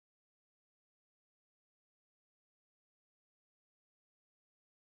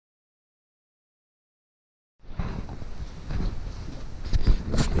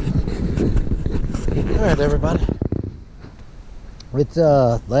Alright everybody, it's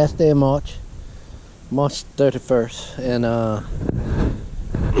last day of March 31st, and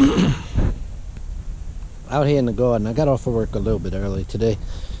out here in the garden. I got off of work a little bit early today.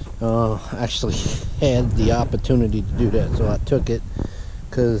 Actually had the opportunity to do that, so I took it,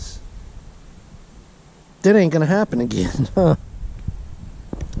 because that ain't gonna happen again. And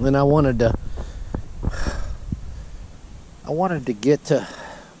I wanted to get to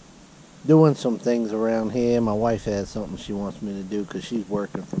doing some things around here. My wife has something she wants me to do because she's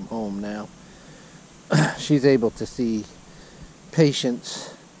working from home now. She's able to see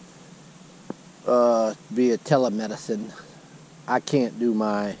patients via telemedicine. I can't do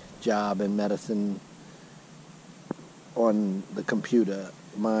my job in medicine on the computer.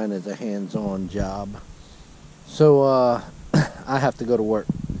 Mine is a hands-on job. So I have to go to work,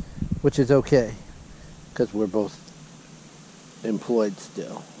 which is okay because we're both employed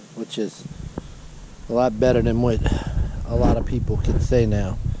still, which is a lot better than what a lot of people can say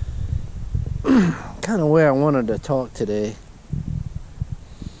now. Kind of where I wanted to talk today.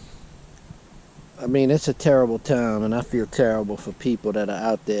 I mean, it's a terrible time, and I feel terrible for people that are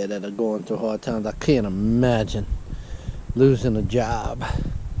out there that are going through hard times. I can't imagine losing a job,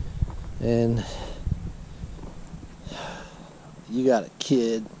 and you got a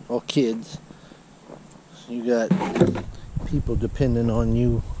kid or kids, you got people depending on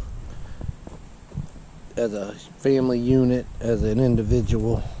you as a family unit, as an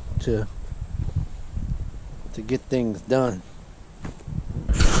individual, to get things done.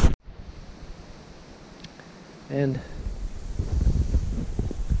 And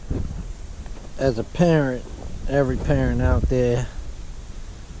as a parent, every parent out there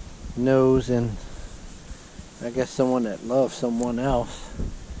knows, and I guess someone that loves someone else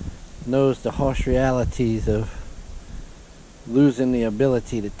knows the harsh realities of losing the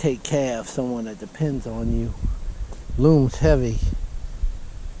ability to take care of someone that depends on you looms heavy.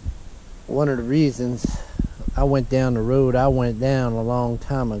 One of the reasons I went down the road I went down a long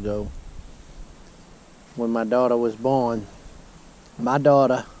time ago, when my daughter was born. My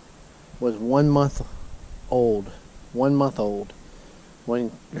daughter was 1 month old when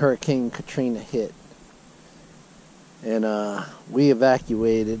Hurricane Katrina hit, and we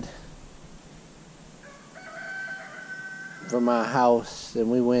evacuated from our house and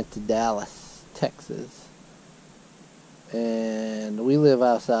we went to Dallas, Texas. And we live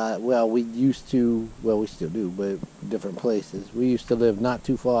outside, well, we still do, but different places. We used to live not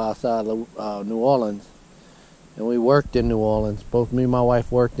too far outside New Orleans, and we worked in New Orleans. Both me and my wife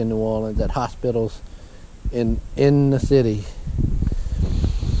worked in New Orleans at hospitals in the city.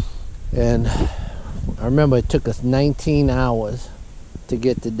 And I remember it took us 19 hours to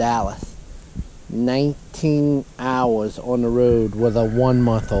get to Dallas. 19 hours on the road with a 1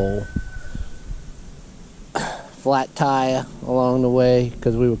 month old. Flat tire along the way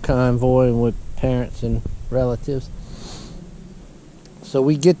because we were convoying with parents and relatives. So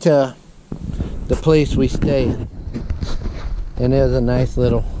we get to the place we stay in, and there's a nice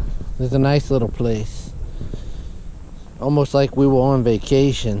little place, almost like we were on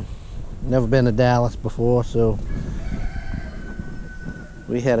vacation. Never been to Dallas before, so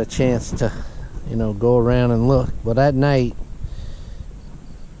we had a chance to go around and look. But at night,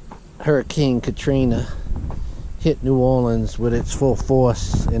 Hurricane Katrina hit New Orleans with its full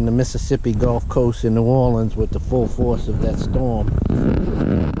force, in the Mississippi Gulf Coast in New Orleans with the full force of that storm.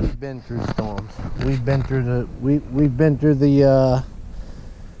 We've been through storms. We've been through the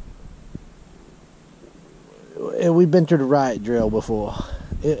riot drill before.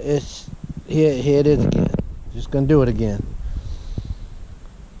 It's here it is again. Just gonna do it again.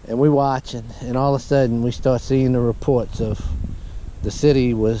 And we watching, and all of a sudden we start seeing the reports of the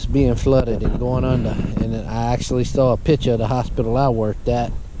city was being flooded and going under. And I actually saw a picture of the hospital I worked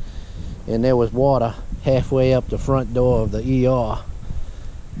at, and there was water halfway up the front door of the ER.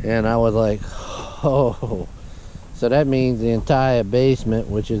 And I was like, oh. So that means the entire basement,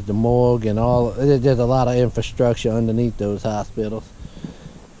 which is the morgue and all, there's a lot of infrastructure underneath those hospitals.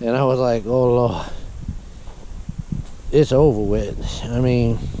 And I was like, oh Lord, it's over with. I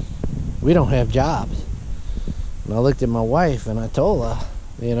mean, we don't have jobs. And I looked at my wife and I told her,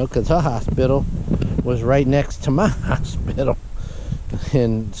 because her hospital was right next to my hospital.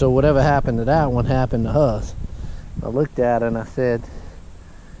 And so whatever happened to that one happened to us. I looked at her and I said,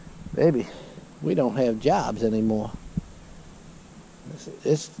 baby, we don't have jobs anymore.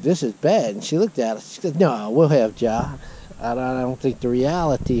 This is bad. And she looked at us. She said, no, we'll have jobs. I don't think the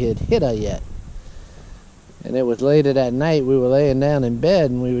reality had hit her yet. And it was later that night, we were laying down in bed,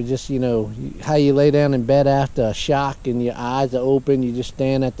 and we were just, how you lay down in bed after a shock and your eyes are open, you just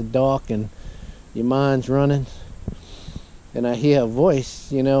stand at the dark and your mind's running. And I hear her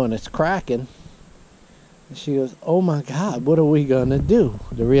voice, you know, and it's cracking. And she goes, oh my God, what are we gonna do?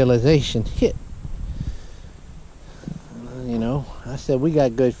 The realization hit. You know, I said, we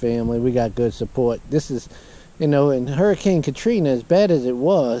got good family, we got good support. This is, you know, and Hurricane Katrina, as bad as it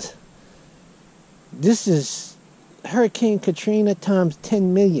was, this is Hurricane Katrina times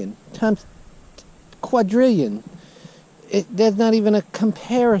 10 million, times quadrillion. There's not even a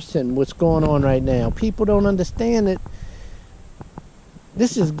comparison what's going on right now. People don't understand it.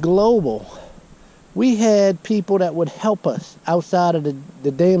 This is global. We had people that would help us outside of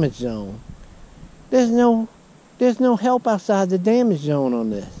the damage zone. There's no help outside the damage zone on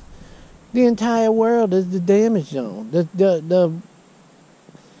this. The entire world is the damage zone.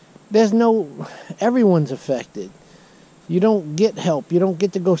 There's no, everyone's affected. You don't get help. You don't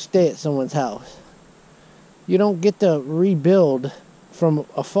get to go stay at someone's house. You don't get to rebuild from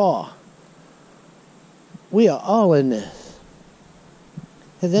afar. We are all in this.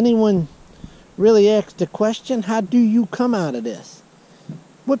 Has anyone really asked the question, how do you come out of this?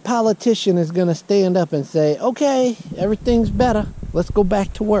 What politician is going to stand up and say, okay, everything's better, let's go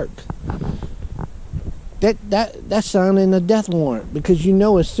back to work? That's signing a death warrant, because you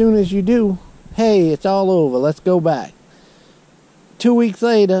know as soon as you do, hey, it's all over, let's go back. 2 weeks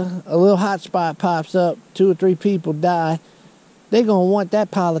later, a little hot spot pops up, 2 or 3 people die. They're going to want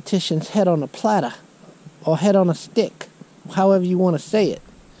that politician's head on a platter or head on a stick, however you want to say it.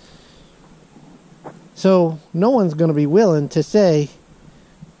 So no one's going to be willing to say,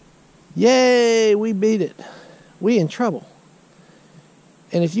 yay, we beat it. We in trouble.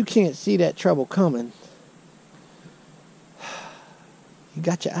 And if you can't see that trouble coming, you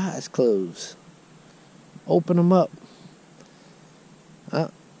got your eyes closed. Open them up.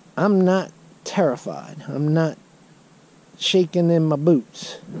 I'm not terrified. I'm not shaking in my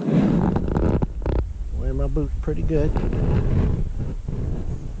boots. Wearing my boots pretty good.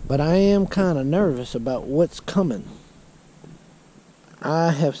 But I am kind of nervous about what's coming.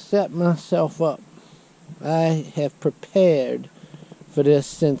 I have set myself up. I have prepared for this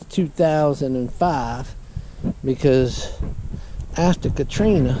since 2005, because after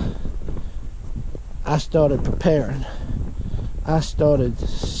Katrina, I started preparing. I started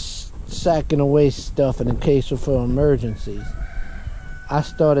sacking away stuff in case for emergencies. I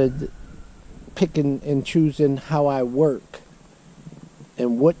started picking and choosing how I work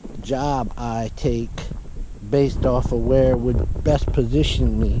and what job I take based off of where it would best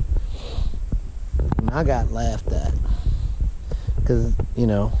position me. And I got laughed at. Because, you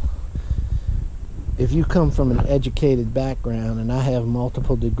know, if you come from an educated background, and I have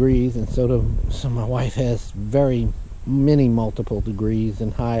multiple degrees, and so my wife has very many multiple degrees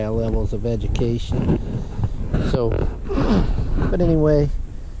and higher levels of education. So, but anyway,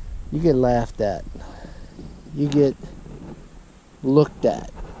 you get laughed at. You get looked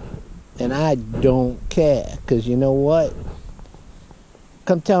at. And I don't care, because you know what?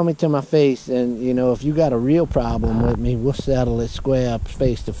 Come tell me to my face, and you know, if you got a real problem with me, we'll settle it square up,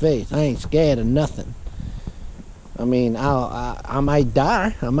 face to face. I ain't scared of nothing. I mean, I might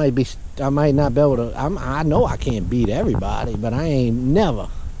die. I might not be able to. I know I can't beat everybody, but I ain't never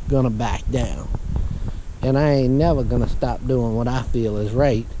gonna back down, and I ain't never gonna stop doing what I feel is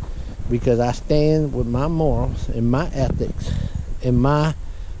right, because I stand with my morals and my ethics and my.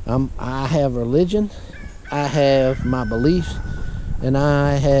 I have religion, I have my beliefs, and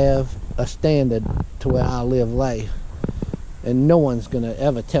I have a standard to where I live life, and no one's gonna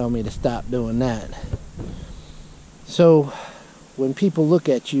ever tell me to stop doing that. So when people look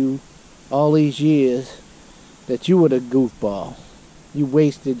at you all these years that you were the goofball, you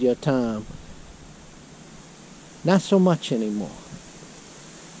wasted your time, not so much anymore.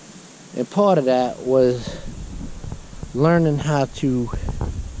 And part of that was learning how to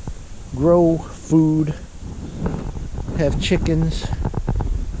grow food, have chickens,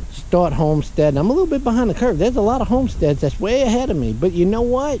 start homesteading. I'm a little bit behind the curve. There's a lot of homesteads that's way ahead of me. But you know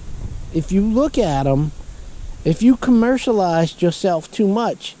what? If you look at them, if you commercialized yourself too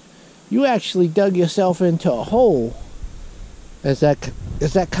much, you actually dug yourself into a hole as that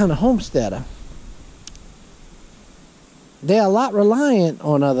kind of homesteader. They're a lot reliant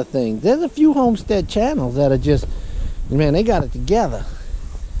on other things. There's a few homestead channels that are just, man, they got it together.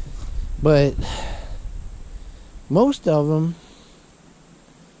 But most of them,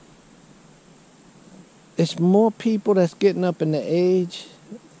 it's more people that's getting up in the age,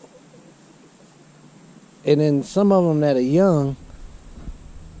 and then some of them that are young.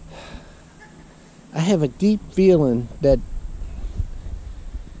 I have a deep feeling that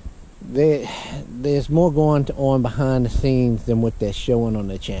there's more going on behind the scenes than what they're showing on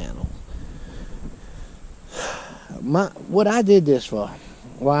the channel. what I did this for,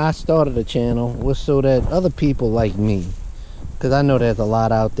 why I started the channel, was so that other people like me, because I know there's a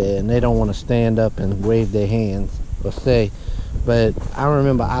lot out there and they don't want to stand up and wave their hands or say, but I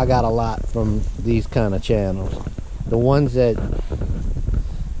remember I got a lot from these kind of channels. The ones that,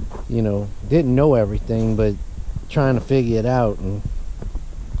 you know, didn't know everything, but trying to figure it out and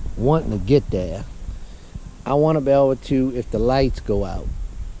wanting to get there. I want to be able to, if the lights go out,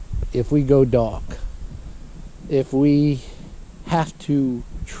 if we go dark, if we have to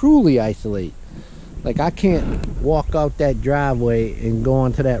truly isolate. Like, I can't walk out that driveway and go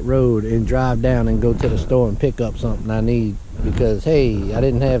onto that road and drive down and go to the store and pick up something I need because, hey, I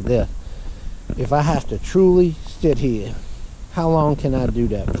didn't have this. If I have to truly sit here, how long can I do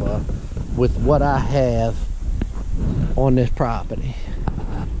that for with what I have on this property?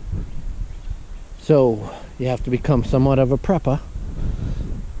 So you have to become somewhat of a prepper,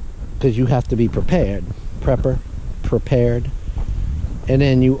 because you have to be prepared. Prepared. And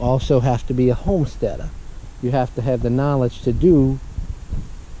then you also have to be a homesteader. You have to have the knowledge to do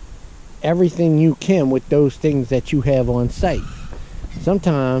everything you can with those things that you have on site.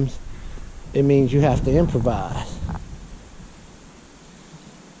 Sometimes it means you have to improvise.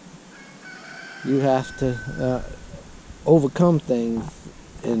 You have to overcome things,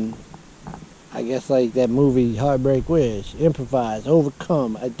 and I guess like that movie Heartbreak Ridge, improvise,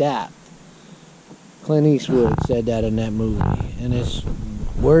 overcome, adapt. Clint Eastwood said that in that movie, and his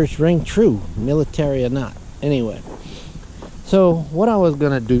words ring true, military or not. Anyway, so what I was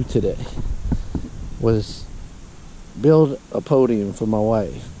gonna do today was build a podium for my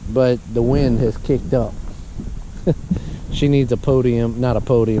wife, but the wind has kicked up. She needs a podium, not a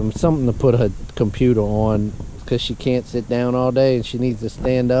podium, something to put her computer on, because she can't sit down all day and she needs to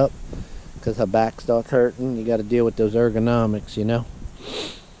stand up because her back starts hurting. You got to deal with those ergonomics, you know.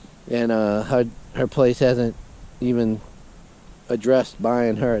 And her place hasn't even addressed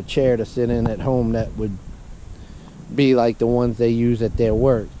buying her a chair to sit in at home that would be like the ones they use at their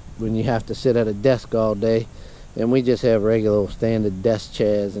work when you have to sit at a desk all day. And we just have regular standard desk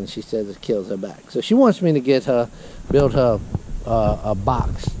chairs, and she says it kills her back. So she wants me to build her a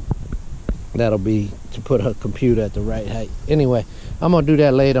box that'll be to put her computer at the right height. Anyway, I'm gonna do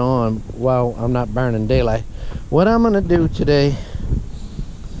that later on while I'm not burning daylight. What I'm gonna do today,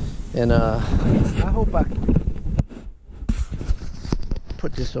 and I hope I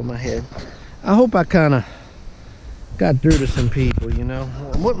put this on my head. I hope I kind of got through to some people, you know.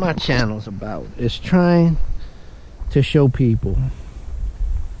 What my channel's about is trying to show people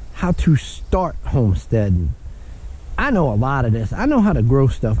how to start homesteading. I know a lot of this. I know how to grow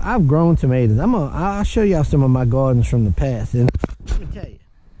stuff. I've grown tomatoes. I'll show y'all some of my gardens from the past. And let me tell you,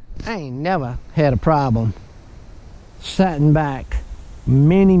 I ain't never had a problem setting back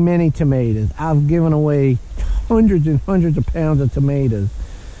many tomatoes. I've given away hundreds and hundreds of pounds of tomatoes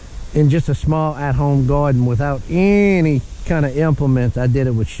in just a small at-home garden without any kind of implements. I did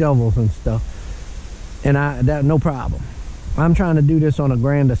it with shovels and stuff, and that no problem. I'm trying to do this on a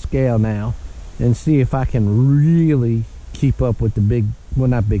grander scale now and see if I can really keep up with the big, well,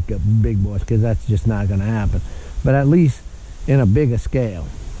 not big boys, because that's just not going to happen, but at least in a bigger scale.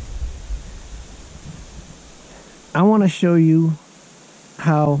 I want to show you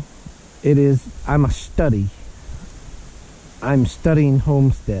how it is. I'm studying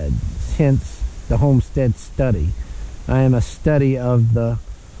homestead, hence the homestead study. I am a study of the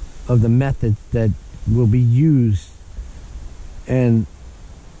methods that will be used, and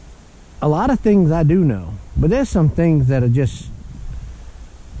a lot of things I do know, but there's some things that are just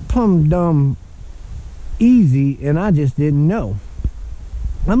plumb dumb easy and I just didn't know.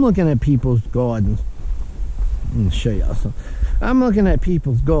 I'm looking at people's gardens. Let me show y'all something. I'm looking at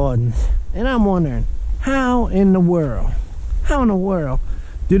people's gardens and I'm wondering, how in the world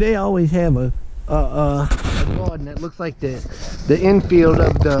do they always have a garden that looks like the infield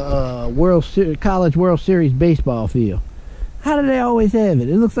of the College World Series baseball field? How do they always have it?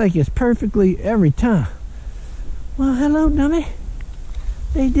 It looks like it's perfectly every time. Well, hello, dummy.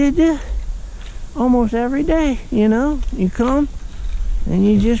 They did this almost every day, you know. You come and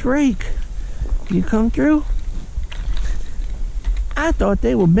you just rake. You come through. I thought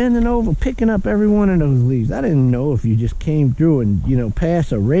they were bending over, picking up every one of those leaves. I didn't know if you just came through and, you know,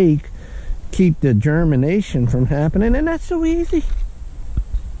 pass a rake, keep the germination from happening, and that's so easy.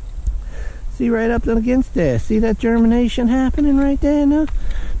 See right up against there. See that germination happening right there now?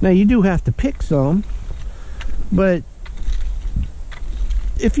 Now you do have to pick some, but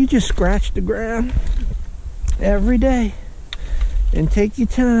if you just scratch the ground every day and take your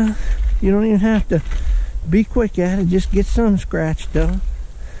time, you don't even have to be quick at it. Just get some scratched though.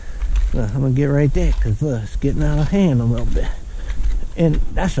 I'm gonna get right there, because look, it's getting out of hand a little bit. And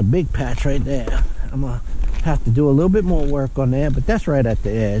that's a big patch right there. I'm gonna have to do a little bit more work on that, but that's right at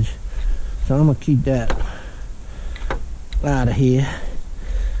the edge. So I'm gonna keep that out of here.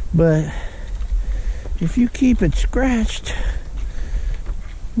 But if you keep it scratched,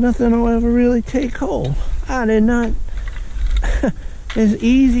 nothing will ever really take hold. I did not. As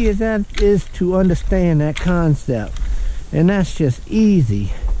easy as that is to understand that concept, and that's just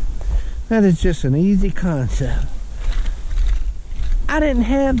easy. That is just an easy concept. I didn't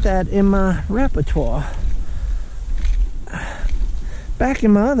have that in my repertoire. Back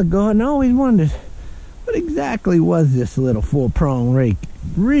in my other garden, I always wondered, what exactly was this little 4-prong rake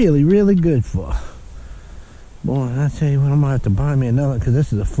really, really good for? Boy, I tell you what, I'm gonna have to buy me another, because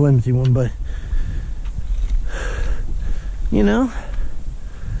this is a flimsy one, but you know,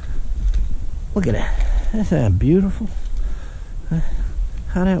 look at that. That's that beautiful.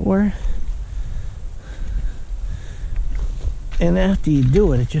 How that works. And after you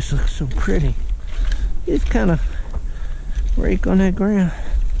do it, it just looks so pretty. You just kind of rake on that ground.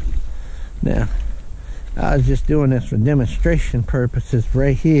 Now, I was just doing this for demonstration purposes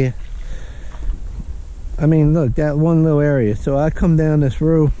right here. I mean, look, that one little area. So I come down this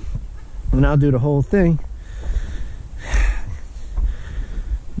row and I'll do the whole thing.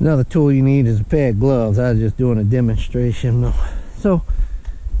 Another tool you need is a pair of gloves. I was just doing a demonstration. So,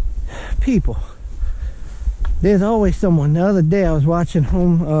 people, there's always someone. The other day I was watching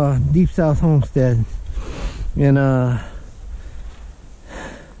Deep South Homesteading, and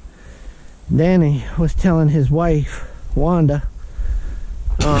Danny was telling his wife, Wanda,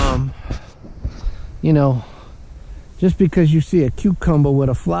 you know, just because you see a cucumber with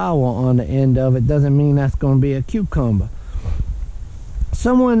a flower on the end of it doesn't mean that's going to be a cucumber.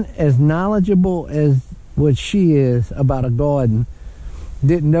 Someone as knowledgeable as what she is about a garden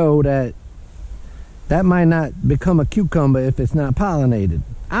didn't know that that might not become a cucumber if it's not pollinated.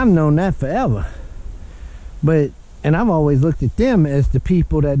 I've known that forever. And I've always looked at them as the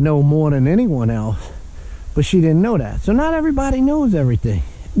people that know more than anyone else. But she didn't know that. So not everybody knows everything.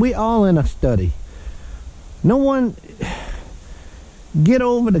 We all in a study. No one... Get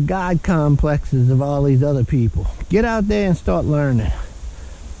over the God complexes of all these other people. Get out there and start learning.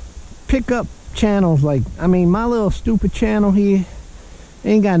 Pick up channels like... I mean, my little stupid channel here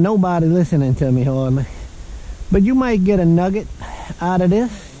ain't got nobody listening to me hardly. But you might get a nugget out of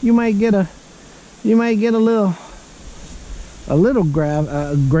this. You might get a little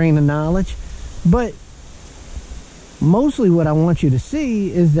grain of knowledge. But mostly what I want you to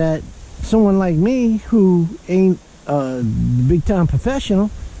see is that someone like me who ain't a big time professional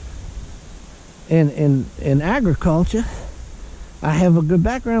in agriculture, I have a good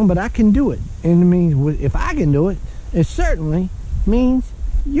background, but I can do it. And it means if I can do it, it certainly means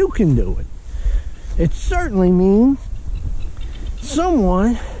you can do it. It certainly means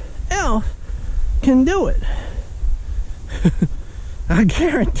someone else can do it. I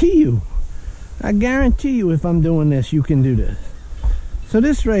guarantee you if I'm doing this, you can do this. So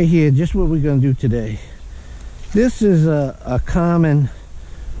this right here, just what we're going to do today. This is a common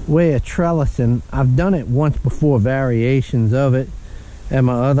way of trellising. I've done it once before, variations of it at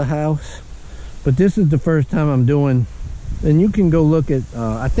my other house. But this is the first time I'm doing, and you can go look at,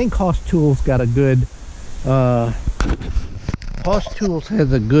 I think Hoss Tools got a good, Hoss Tools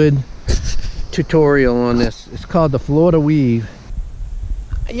has a good tutorial on this. It's called the Florida Weave.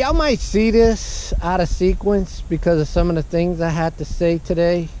 Y'all might see this out of sequence because of some of the things I had to say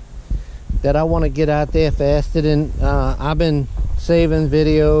today that I want to get out there faster than I've been saving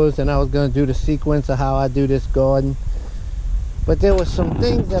videos, and I was going to do the sequence of how I do this garden. But there was some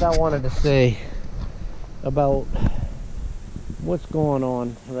things that I wanted to say about what's going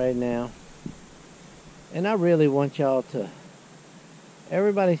on right now. And I really want y'all to,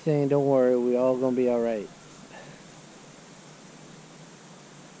 everybody's saying don't worry, we all going to be alright.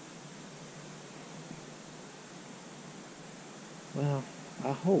 Well,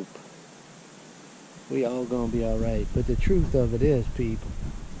 I hope we all gonna be alright. But the truth of it is, people,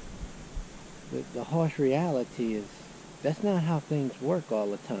 the harsh reality is that's not how things work all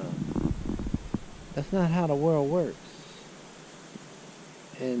the time. That's not how the world works.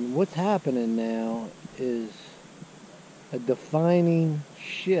 And what's happening now is a defining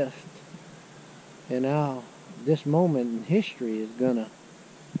shift in how this moment in history is gonna,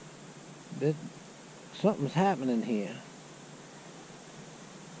 that something's happening here.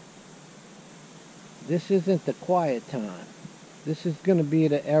 This isn't the quiet time. This is going to be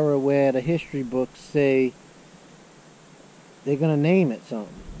the era where the history books say they're going to name it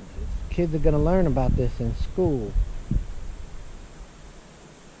something. Kids are going to learn about this in school.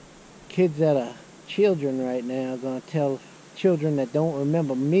 kids that are children right now are going to tell children that don't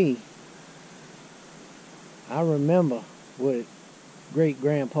remember me, I remember what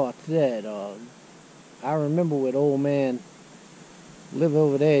great-grandpa said, or I remember what old man live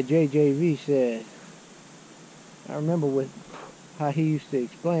over there, JJV, said. I remember how he used to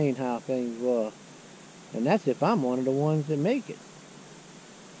explain how things were. And that's if I'm one of the ones that make it.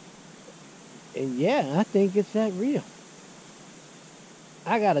 And yeah, I think it's that real.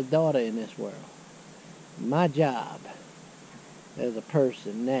 I got a daughter in this world. My job as a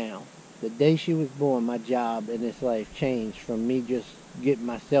person now, the day she was born, my job in this life changed from me just getting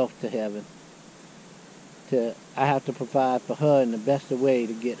myself to heaven to I have to provide for her in the best way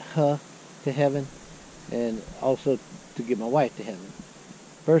to get her to heaven, and also to get my wife to heaven.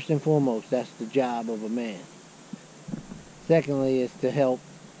 First and foremost, that's the job of a man. Secondly, is to help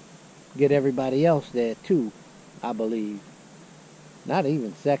get everybody else there too, I believe. Not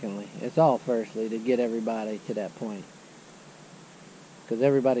even secondly. It's all firstly to get everybody to that point. Because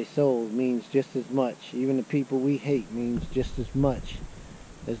everybody's soul means just as much. Even the people we hate means just as much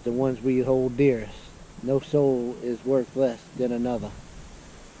as the ones we hold dearest. No soul is worth less than another.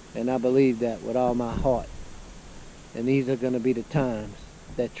 And I believe that with all my heart. And these are going to be the times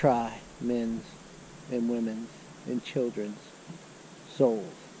that try men's and women's and children's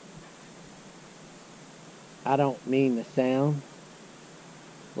souls. I don't mean to sound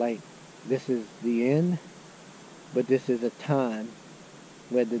like this is the end, but this is a time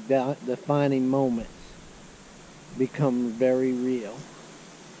where the defining moments become very real.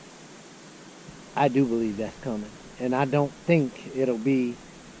 I do believe that's coming. And I don't think it'll be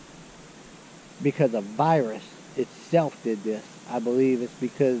because a virus itself did this. I believe it's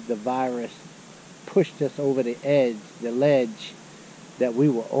because the virus pushed us over the edge, the ledge that we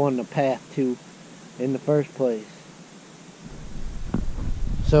were on the path to in the first place.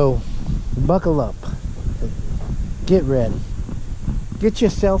 So, buckle up. Get ready. Get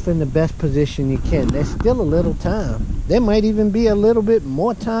yourself in the best position you can. There's still a little time. There might even be a little bit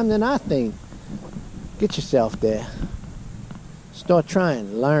more time than I think. Get yourself there. Start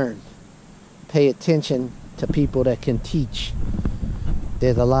trying. Learn. Pay attention to people that can teach.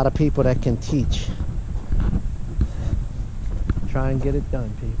 There's a lot of people that can teach. Try and get it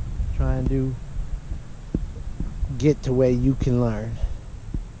done, people. Try and get to where you can learn.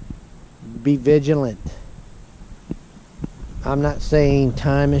 Be vigilant. I'm not saying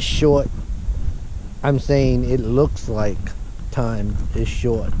time is short. I'm saying it looks like time is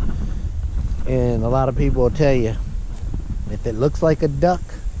short. And a lot of people will tell you, if it looks like a duck,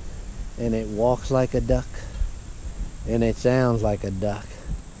 and it walks like a duck, and it sounds like a duck,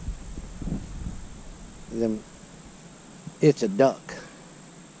 then it's a duck.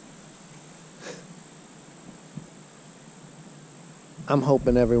 I'm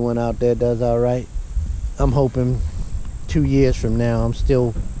hoping everyone out there does all right. I'm hoping 2 years from now I'm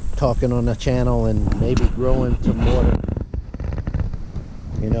still talking on the channel and maybe growing to more than,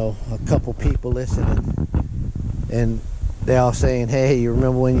 a couple people listening, and they're all saying, hey, you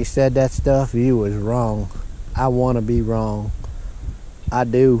remember when you said that stuff? You was wrong. I want to be wrong. I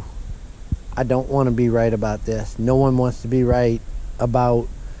do. I don't want to be right about this. No one wants to be right about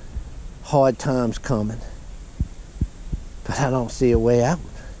hard times coming. But I don't see a way out.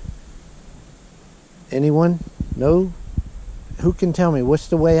 Anyone? No? Who can tell me what's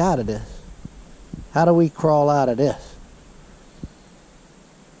the way out of this? How do we crawl out of this?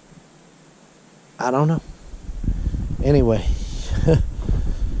 I don't know. Anyway,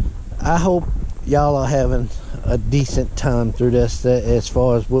 I hope y'all are having a decent time through this as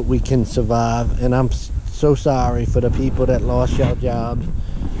far as what we can survive. And I'm so sorry for the people that lost y'all jobs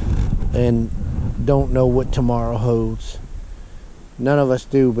and don't know what tomorrow holds. None of us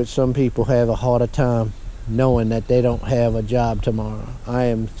do, but some people have a harder time knowing that they don't have a job tomorrow. I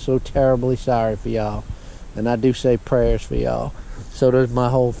am so terribly sorry for y'all. And I do say prayers for y'all. So does my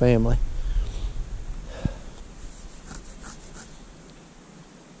whole family.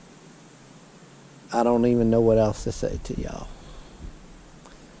 I don't even know what else to say to y'all.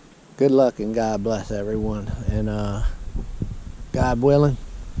 Good luck and God bless everyone. And God willing,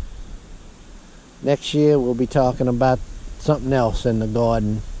 next year we'll be talking about something else in the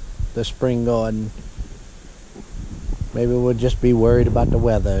garden, the spring garden. Maybe we'll just be worried about the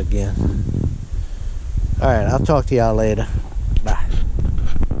weather again. Alright, I'll talk to y'all later.